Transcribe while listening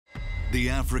The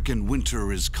African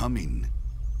winter is coming,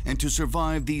 and to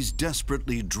survive these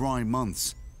desperately dry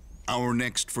months, our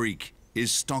next freak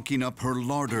is stocking up her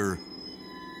larder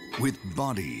with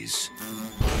bodies.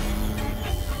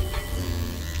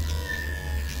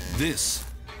 This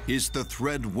is the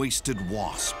thread-waisted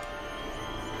wasp.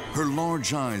 Her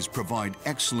large eyes provide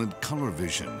excellent color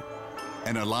vision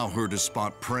and allow her to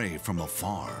spot prey from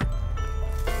afar.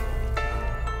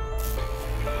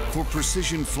 For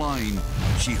precision flying,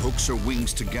 she hooks her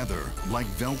wings together like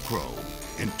Velcro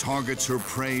and targets her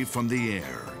prey from the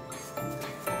air.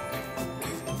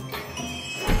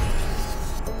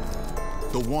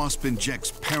 The wasp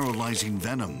injects paralysing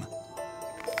venom,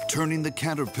 turning the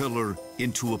caterpillar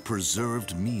into a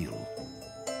preserved meal.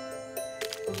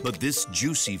 But this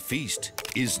juicy feast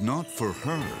is not for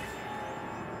her.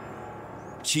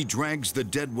 She drags the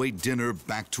deadweight dinner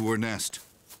back to her nest,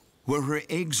 where her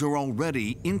eggs are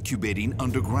already incubating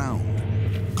underground,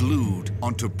 glued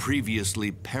onto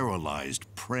previously paralyzed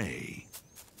prey.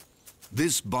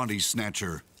 This body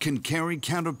snatcher can carry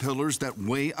caterpillars that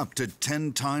weigh up to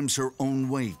 10 times her own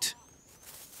weight.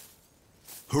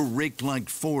 Her rake-like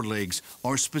forelegs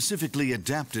are specifically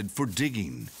adapted for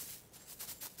digging.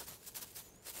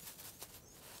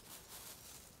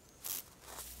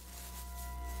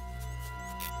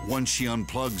 Once she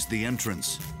unplugs the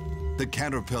entrance, the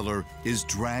caterpillar is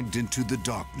dragged into the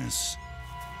darkness.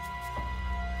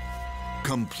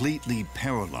 Completely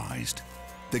paralyzed,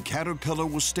 the caterpillar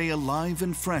will stay alive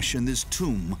and fresh in this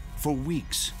tomb for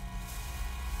weeks.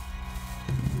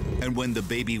 And when the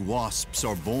baby wasps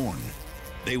are born,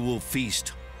 they will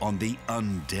feast on the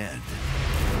undead.